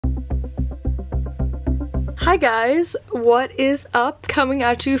Hi guys, what is up? Coming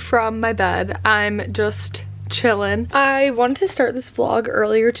at you from my bed. I'm just chilling. I wanted to start this vlog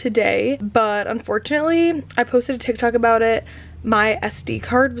earlier today, but unfortunately I posted a TikTok about it. My SD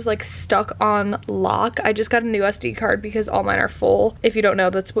card was like stuck on lock. I just got a new SD card because all mine are full. If you don't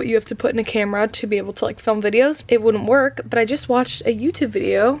know, that's what you have to put in a camera to be able to like film videos. It wouldn't work, but I just watched a YouTube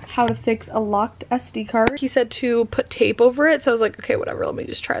video how to fix a locked SD card. He said to put tape over it, so I was like, okay, whatever, let me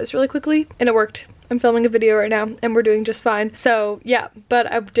just try this really quickly, and it worked. I'm filming a video right now and we're doing just fine. So yeah,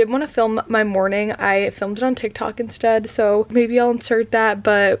 but I did want to film my morning. I filmed it on TikTok instead, so maybe I'll insert that.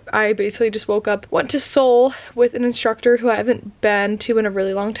 But I basically just woke up, went to Seoul with an instructor who I haven't been to in a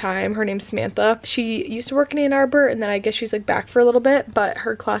really long time. Her name's Samantha. She used to work in Ann Arbor and then I guess she's like back for a little bit, but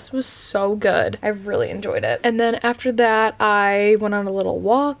her class was so good. I really enjoyed it. And then after that, I went on a little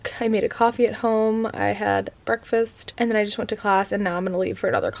walk. I made a coffee at home. I had breakfast and then I just went to class, and now I'm gonna leave for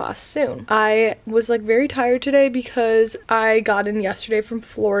another class soon. I was like very tired today because I got in yesterday from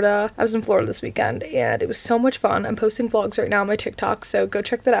Florida. I was in Florida this weekend and it was so much fun. I'm posting vlogs right now on my TikTok, so go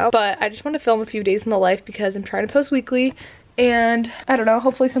check that out. But I just want to film a few days in the life because I'm trying to post weekly. And I don't know,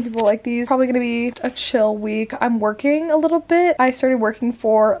 hopefully some people like these. Probably gonna be a chill week. I'm working a little bit. I started working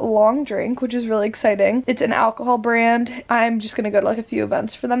for Long Drink, which is really exciting. It's an alcohol brand. I'm just gonna go to like a few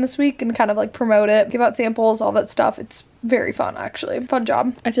events for them this week and kind of like promote it, give out samples, all that stuff. It's very fun, actually. Fun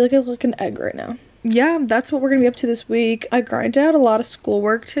job. I feel like I look like an egg right now. Yeah, that's what we're gonna be up to this week. I grinded out a lot of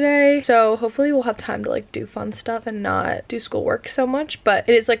schoolwork today, so hopefully we'll have time to like do fun stuff and not do schoolwork so much. But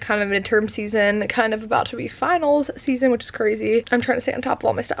it is like kind of midterm season, kind of about to be finals season, which is crazy. I'm trying to stay on top of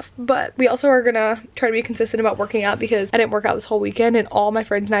all my stuff, but we also are gonna try to be consistent about working out because I didn't work out this whole weekend, and all my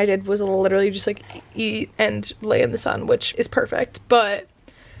friends and I did was literally just like eat and lay in the sun, which is perfect. But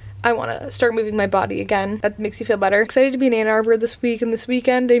I want to start moving my body again. That makes you feel better. Excited to be in Ann Arbor this week and this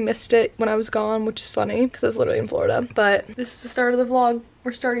weekend. I missed it when I was gone, which is funny because I was literally in Florida. But this is the start of the vlog.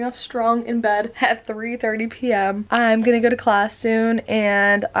 We're starting off strong in bed at 3:30 p.m. I'm gonna go to class soon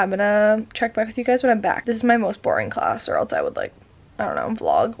and I'm gonna check back with you guys when I'm back. This is my most boring class, or else I would like, I don't know,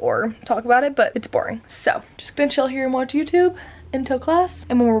 vlog or talk about it, but it's boring. So just gonna chill here and watch YouTube until class,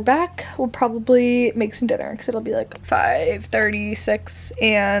 and when we're back we'll probably make some dinner because it'll be like 5:36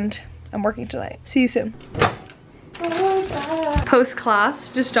 and I'm working tonight. See you soon. Post class,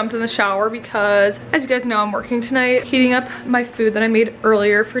 just jumped in the shower because as you guys know I'm working tonight, heating up my food that I made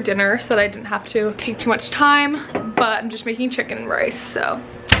earlier for dinner so that I didn't have to take too much time. But I'm just making chicken and rice, so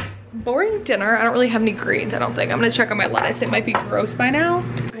boring dinner. I don't really have any greens, I don't think. I'm gonna check on my lettuce. It might be gross by now.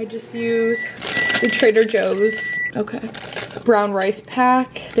 I just use the Trader Joe's, okay, brown rice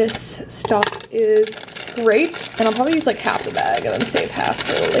pack. This stuff is great, and I'll probably use like half the bag and then save half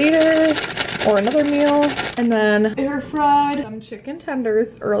for later or another meal. And then air fried some chicken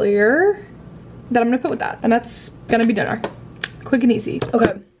tenders earlier that I'm gonna put with that, and that's gonna be dinner. Quick and easy.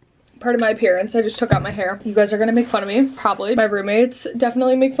 Okay. Part of my appearance, I just took out my hair. You guys are gonna make fun of me, probably. My roommates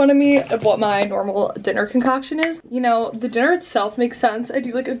definitely make fun of me of what my normal dinner concoction is. You know, the dinner itself makes sense. I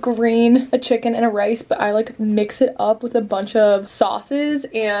do like a green, a chicken, and a rice, but I like mix it up with a bunch of sauces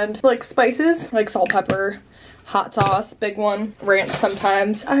and like spices, like salt, pepper, hot sauce, big one, ranch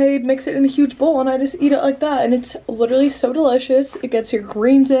sometimes. I mix it in a huge bowl and I just eat it like that, and it's literally so delicious. It gets your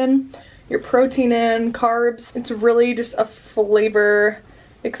greens in, your protein in, carbs. It's really just a flavor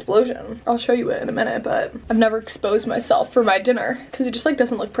explosion. I'll show you it in a minute, but I've never exposed myself for my dinner because it just like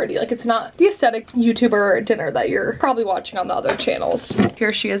doesn't look pretty. Like, it's not the aesthetic YouTuber dinner that you're probably watching on the other channels.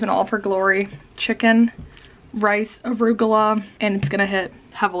 Here she is in all of her glory. Chicken, rice, arugula, and it's gonna hit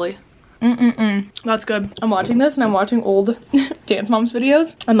heavily. That's good. I'm watching this and I'm watching old Dance Moms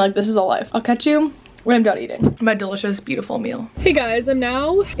videos. I'm like, this is all life. I'll catch you when I'm done eating my delicious, beautiful meal. Hey guys, I'm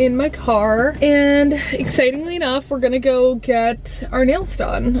now in my car, and excitingly enough, we're gonna go get our nails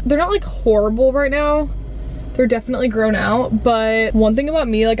done. They're not like horrible right now. They're definitely grown out, but one thing about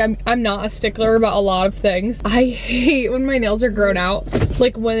me, like I'm not a stickler about a lot of things. I hate when my nails are grown out.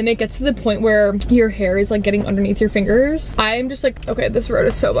 Like when it gets to the point where your hair is like getting underneath your fingers, I'm just like, okay, this road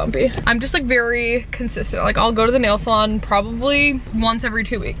is so bumpy. I'm just like very consistent. Like I'll go to the nail salon probably once every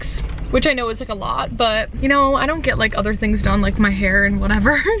 2 weeks, which I know is like a lot, but you know, I don't get like other things done like my hair and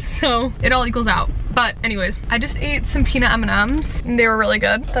whatever, so it all equals out. But anyways, I just ate some peanut M&Ms and they were really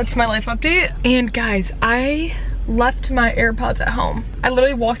good. That's my life update. And guys, I left my AirPods at home. I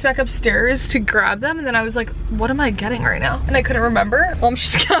literally walked back upstairs to grab them and then I was like, what am I getting right now? And I couldn't remember. Well, I'm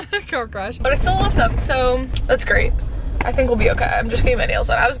just got a car crash, but I still left them, so that's great. I think we'll be okay. I'm just getting my nails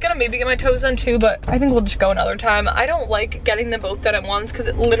done. I was gonna maybe get my toes done too, but I think we'll just go another time. I don't like getting them both done at once because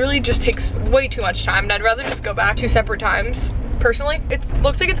it literally just takes way too much time, and I'd rather just go back 2 separate times personally. It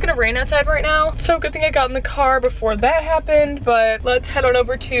looks like it's gonna rain outside right now, so good thing I got in the car before that happened. But let's head on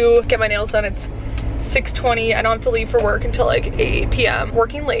over to get my nails done. It's 6:20. I don't have to leave for work until like 8 p.m.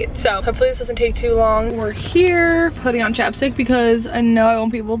 Working late, so hopefully this doesn't take too long. We're here putting on chapstick because I know I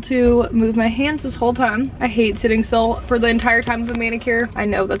won't be able to move my hands this whole time. I hate sitting still for the entire time of a manicure. I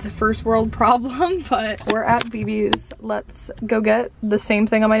know that's a first world problem, but we're at BB's. Let's go get the same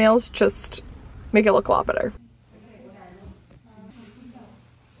thing on my nails, just make it look a lot better.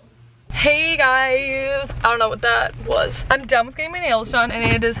 Hey guys, I don't know what that was. I'm done with getting my nails done and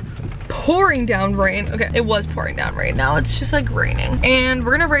it is pouring down rain. Okay, it was pouring down rain. Now it's just like raining. And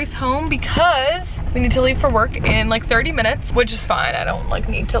we're gonna race home because we need to leave for work in like 30 minutes, which is fine. I don't like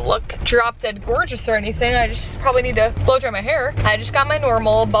need to look drop dead gorgeous or anything. I just probably need to blow dry my hair. I just got my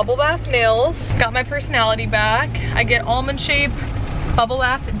normal bubble bath nails, got my personality back. I get almond shape bubble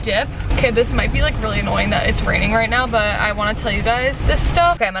bath dip. Okay, this might be like really annoying that it's raining right now, but I want to tell you guys this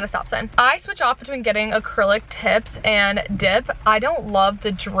stuff. Okay, I'm at a stop sign. I switch off between getting acrylic tips and dip. I don't love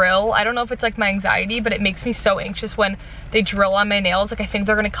the drill. I don't know if it's like my anxiety, but it makes me so anxious when they drill on my nails. Like I think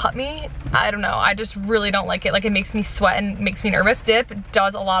they're gonna cut me. I don't know, I just really don't like it. Like it makes me sweat and makes me nervous. Dip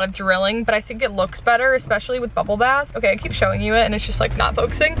does a lot of drilling, but I think it looks better, especially with bubble bath. Okay, I keep showing you it and it's just like not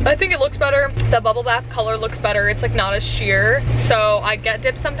focusing. I think it looks better. The bubble bath color looks better. It's like not as sheer. So I get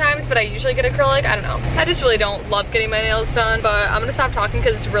dip sometimes, but I usually get acrylic. I don't know. I just really don't love getting my nails done, but I'm gonna stop talking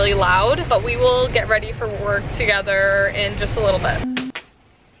because it's really loud. But we will get ready for work together in just a little bit.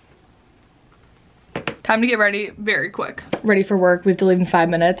 Time to get ready very quick. Ready for work. We have to leave in 5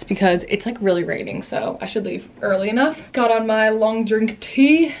 minutes because it's like really raining, so I should leave early enough. Got on my long drink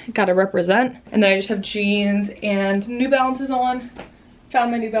tee, gotta represent. And then I just have jeans and New Balances on.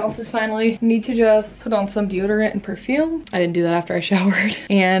 Found my New Balances finally. Need to just put on some deodorant and perfume. I didn't do that after I showered.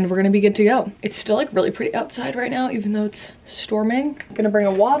 And we're gonna be good to go. It's still like really pretty outside right now, even though it's storming. I'm gonna bring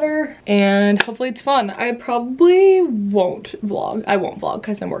a water and hopefully it's fun. I probably won't vlog. I won't vlog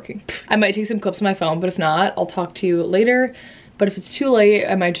because I'm working. I might take some clips on my phone, but if not, I'll talk to you later. But if it's too late,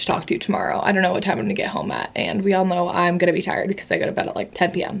 I might just talk to you tomorrow. I don't know what time I'm gonna get home at. And we all know I'm gonna be tired because I go to bed at like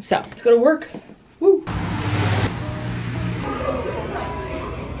 10 p.m. So let's go to work. Woo.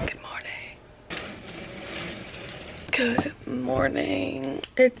 Good morning.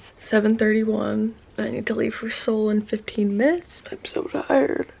 It's 7:31. I need to leave for Seoul in 15 minutes. I'm so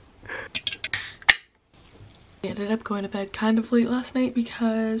tired. I ended up going to bed kind of late last night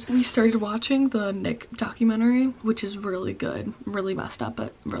because we started watching the Nick documentary, which is really good. Really messed up,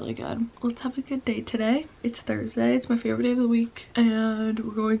 but really good. Let's have a good day today. It's Thursday. It's my favorite day of the week. And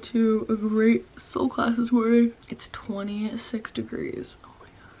we're going to a great Seoul class this morning. It's 26 degrees. Oh my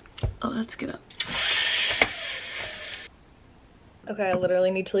god. Oh, let's get up. Okay, I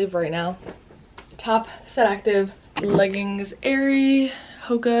literally need to leave right now. Top set active, leggings airy,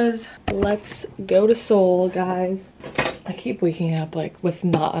 Hoka's. Let's go to Seoul, guys. I keep waking up like with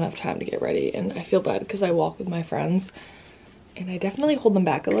not enough time to get ready, and I feel bad because I walk with my friends and I definitely hold them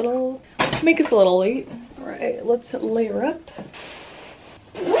back a little, make us a little late. All right, let's layer up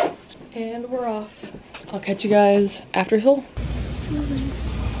and we're off. I'll catch you guys after Seoul.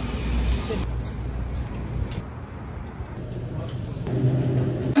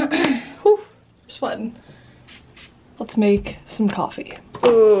 Whew, sweating. Let's make some coffee.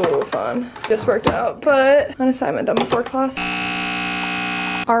 Ooh, fun. Just worked out, but an assignment done before class.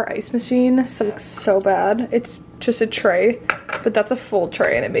 Our ice machine sucks so bad. It's just a tray, but that's a full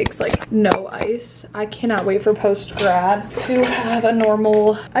tray and it makes like no ice. I cannot wait for post-grad to have a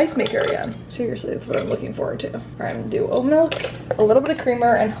normal ice maker again. Seriously, that's what I'm looking forward to. All right, I'm gonna do oat milk, a little bit of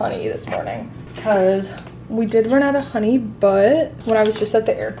creamer and honey this morning because we did run out of honey, but when I was just at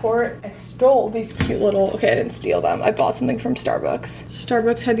the airport, I stole these cute little, okay, I didn't steal them. I bought something from Starbucks.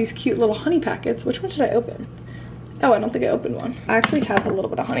 Starbucks had these cute little honey packets. Which one should I open? Oh, I don't think I opened one. I actually have a little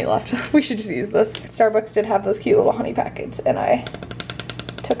bit of honey left. We should just use this. Starbucks did have those cute little honey packets and I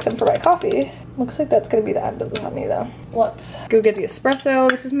took some for my coffee. Looks like that's gonna be the end of the honey though. Let's go get the espresso.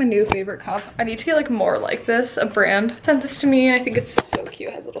 This is my new favorite cup. I need to get like more like this. A brand sent this to me and I think it's so cute.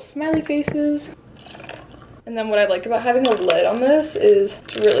 It has little smiley faces. And then what I like about having a lid on this is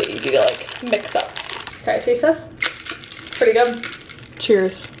it's really easy to like mix up. Okay, taste this. Pretty good.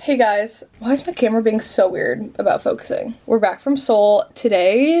 Cheers. Hey guys, why is my camera being so weird about focusing? We're back from Seoul.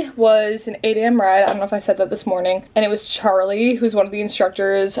 Today was an 8 a.m. ride. I don't know if I said that this morning. And it was Charlie, who's one of the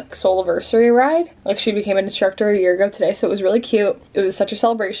instructors, Soul-iversary ride. Like, she became an instructor a year ago today, so it was really cute. It was such a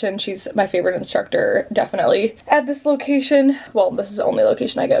celebration. She's my favorite instructor, definitely. At this location, well, this is the only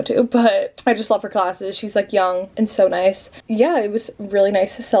location I go to, but I just love her classes. She's like young and so nice. Yeah, it was really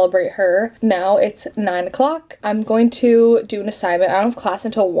nice to celebrate her. Now it's 9 o'clock. I'm going to do an assignment. I don't have class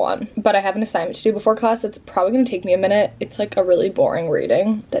until 1, but I have an assignment to do before class. It's probably gonna take me a minute. It's like a really boring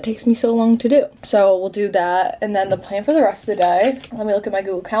reading that takes me so long to do. So we'll do that, and then the plan for the rest of the day, let me look at my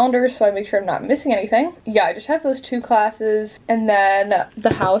Google Calendar so I make sure I'm not missing anything. Yeah, I just have those 2 classes, and then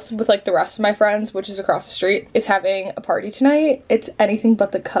the house with like the rest of my friends, which is across the street, is having a party tonight. It's anything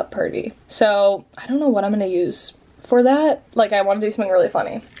but the cup party. So I don't know what I'm gonna use for that. Like, I want to do something really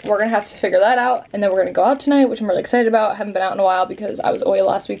funny. We're gonna have to figure that out, and then we're gonna go out tonight, which I'm really excited about. I haven't been out in a while because I was away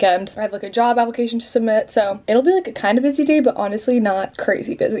last weekend. I have like a job application to submit, so it'll be like a kind of busy day, but honestly not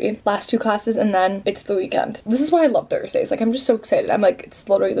crazy busy. Last 2 classes, and then it's the weekend. This is why I love Thursdays. Like, I'm just so excited. I'm like, it's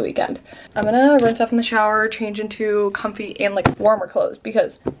literally the weekend. I'm gonna rinse off in the shower, change into comfy and like warmer clothes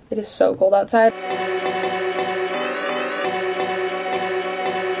because it is so cold outside.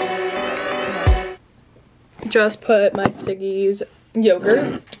 Just put my Siggy's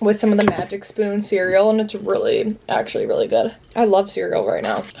yogurt with some of the Magic Spoon cereal, and it's actually really good. I love cereal right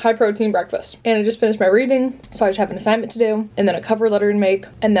now. High protein breakfast. And I just finished my reading, so I just have an assignment to do, and then a cover letter to make,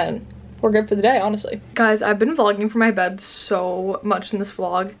 and then we're good for the day, honestly. Guys, I've been vlogging from my bed so much in this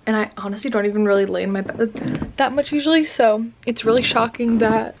vlog, and I honestly don't even really lay in my bed that much usually, so it's really shocking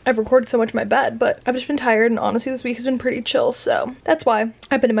that I've recorded so much in my bed, but I've just been tired, and honestly this week has been pretty chill, so that's why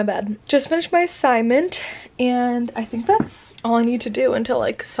I've been in my bed. Just finished my assignment, and I think that's all I need to do until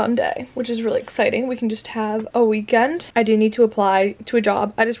like Sunday, which is really exciting. We can just have a weekend. I do need to apply to a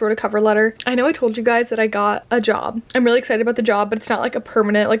job. I just wrote a cover letter. I know I told you guys that I got a job. I'm really excited about the job, but it's not like a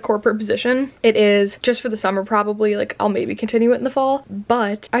permanent like corporate position. It is just for the summer probably. Like, I'll maybe continue it in the fall,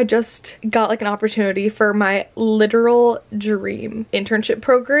 but I just got like an opportunity for my literal dream internship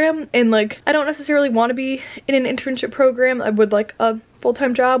program, and like, I don't necessarily want to be in an internship program. I would like a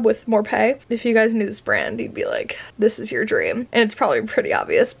full-time job with more pay. If you guys knew this brand, you'd be like, this is your dream. And it's probably pretty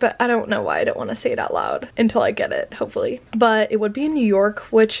obvious, but I don't know why I don't want to say it out loud until I get it, hopefully. But it would be in New York,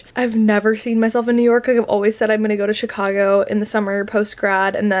 which I've never seen myself in New York. Like, I've always said I'm gonna go to Chicago in the summer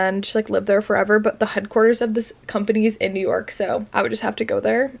post-grad and then just like live there forever, but the headquarters of this company is in New York, so I would just have to go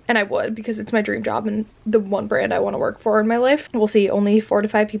there, and I would, because it's my dream job and the one brand I want to work for in my life. We'll see. Only 4 to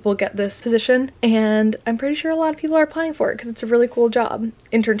 5 people get this position, and I'm pretty sure a lot of people are applying for it because it's a really cool job.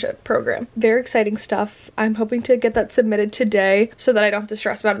 Internship program. Very exciting stuff. I'm hoping to get that submitted today so that I don't have to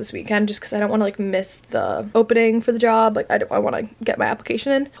stress about it this weekend, just because I don't want to like miss the opening for the job. Like, I want to get my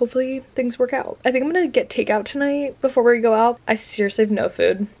application in. Hopefully things work out. I think I'm gonna get takeout tonight before we go out. I seriously have no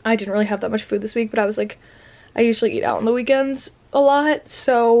food. I didn't really have that much food this week, but I was like, I usually eat out on the weekends a lot,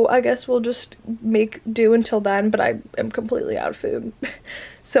 so I guess we'll just make do until then, but I am completely out of food.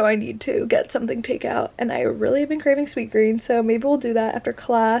 So I need to get something takeout, and I really have been craving sweet green, so maybe we'll do that after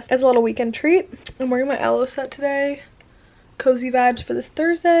class as a little weekend treat. I'm wearing my aloe set today. Cozy vibes for this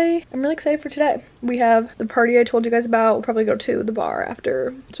Thursday. I'm really excited for today. We have the party I told you guys about. We'll probably go to the bar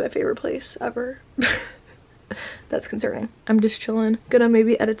after. It's my favorite place ever. That's concerning. I'm just chilling. Gonna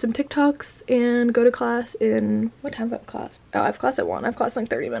maybe edit some TikToks and go to class in, what time do I have class? Oh, I have class at 1. I have class in like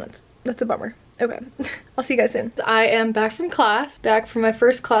 30 minutes. That's a bummer. Okay, I'll see you guys soon. I am back from class, back from my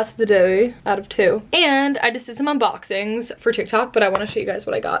first class of the day out of 2. And I just did some unboxings for TikTok, but I want to show you guys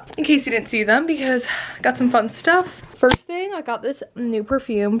what I got in case you didn't see them, because I got some fun stuff. First thing, I got this new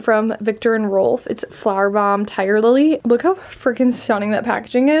perfume from Victor and Rolf. It's Flower Bomb Tiger Lily. Look how freaking stunning that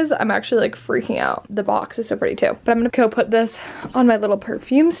packaging is. I'm actually like freaking out. The box is so pretty too. But I'm gonna go put this on my little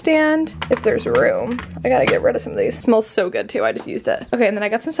perfume stand if there's room. I gotta get rid of some of these. It smells so good too. I just used it. Okay, and then I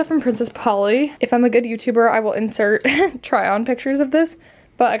got some stuff from Princess Polly. If I'm a good YouTuber, I will insert try-on pictures of this.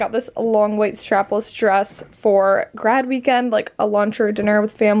 But I got this long white strapless dress for grad weekend, like a lunch or a dinner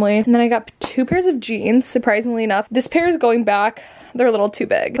with family. And then I got 2 pairs of jeans, surprisingly enough. This pair is going back. They're a little too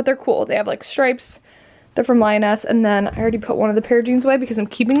big, but they're cool. They have like stripes. They're from Lioness. And then I already put one of the pair of jeans away because I'm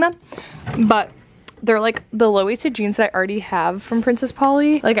keeping them. But they're like the low-waisted jeans that I already have from Princess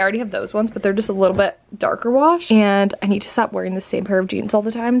Polly. Like, I already have those ones, but they're just a little bit darker wash, and I need to stop wearing the same pair of jeans all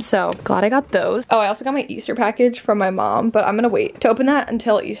the time, so glad I got those. Oh, I also got my Easter package from my mom, but I'm gonna wait to open that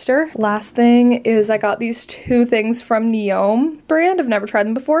until Easter. Last thing is I got these 2 things from Neom brand. I've never tried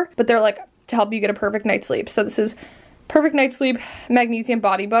them before, but they're like to help you get a perfect night's sleep. So this is Perfect Night Sleep Magnesium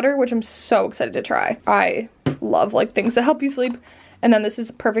Body Butter, which I'm so excited to try. I love like things that help you sleep. And then this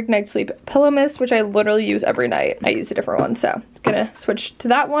is Perfect Night Sleep Pillow Mist, which I literally use every night. I use a different one, so I'm gonna switch to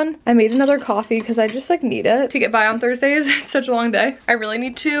that one. I made another coffee because I just like need it to get by on Thursdays. It's such a long day. I really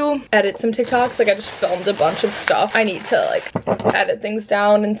need to edit some TikToks. Like I just filmed a bunch of stuff. I need to like edit things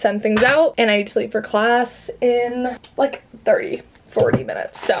down and send things out. And I need to leave for class in like 40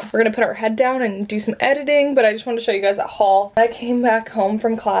 minutes. So we're gonna put our head down and do some editing, but I just wanted to show you guys that haul. I came back home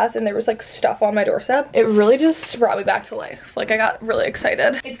from class and there was like stuff on my doorstep. It really just brought me back to life. Like I got really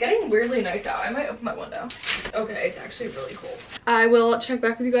excited. It's getting weirdly nice out. I might open my window. Okay, it's actually really cold. I will check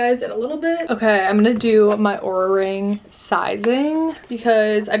back with you guys in a little bit. Okay, I'm gonna do my Oura ring sizing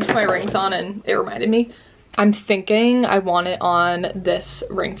because I just put my rings on and it reminded me. I'm thinking I want it on this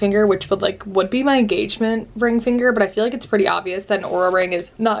ring finger, which would be my engagement ring finger, but I feel like it's pretty obvious that an Oura ring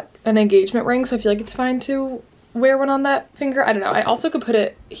is not an engagement ring, so I feel like it's fine to wear one on that finger. I don't know. I also could put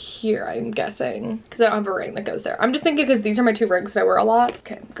it here, I'm guessing, because I don't have a ring that goes there. I'm just thinking because these are my two rings that I wear a lot.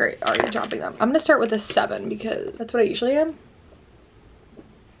 Okay, great. Already dropping them. I'm gonna start with a 7 because that's what I usually am.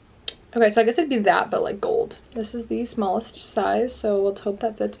 Okay, so I guess it'd be that, but like gold. This is the smallest size, so let's hope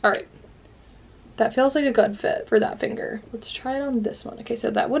that fits. All right. That feels like a good fit for that finger. Let's try it on this one. Okay, so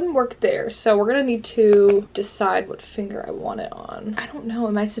that wouldn't work there. So we're gonna need to decide what finger I want it on. I don't know,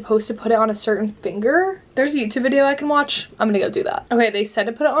 am I supposed to put it on a certain finger? There's a YouTube video I can watch. I'm gonna go do that. Okay, they said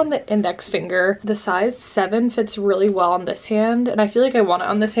to put it on the index finger. The size 7 fits really well on this hand, and I feel like I want it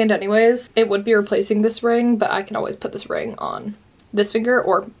on this hand anyways. It would be replacing this ring, but I can always put this ring on this finger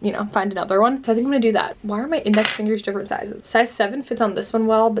or, you know, find another one. So I think I'm gonna do that. Why are my index fingers different sizes? Size 7 fits on this one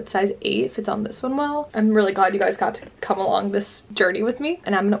well, but size 8 fits on this one well. I'm really glad you guys got to come along this journey with me,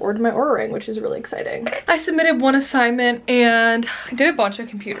 and I'm gonna order my Oura ring, which is really exciting. I submitted one assignment and I did a bunch of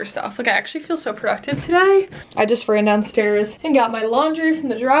computer stuff. Like I actually feel so productive today. I just ran downstairs and got my laundry from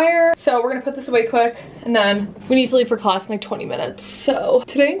the dryer. So we're gonna put this away quick and then we need to leave for class in like 20 minutes. So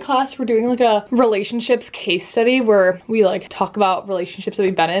today in class, we're doing like a relationships case study where we like talk about relationships that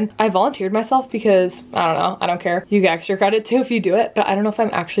we've been in. I volunteered myself because I don't know, I don't care. You get extra credit too if you do it, but I don't know if I'm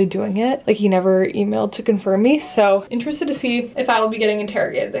actually doing it. Like he never emailed to confirm me. So interested to see if I will be getting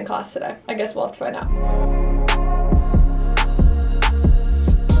interrogated in class today. I guess we'll have to find out.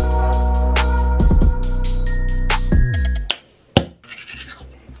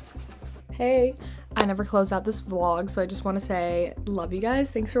 Hey, I never close out this vlog, so I just want to say love you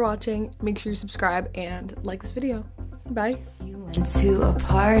guys. Thanks for watching. Make sure you subscribe and like this video. Bye. You went to a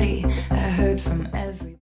party, I heard from every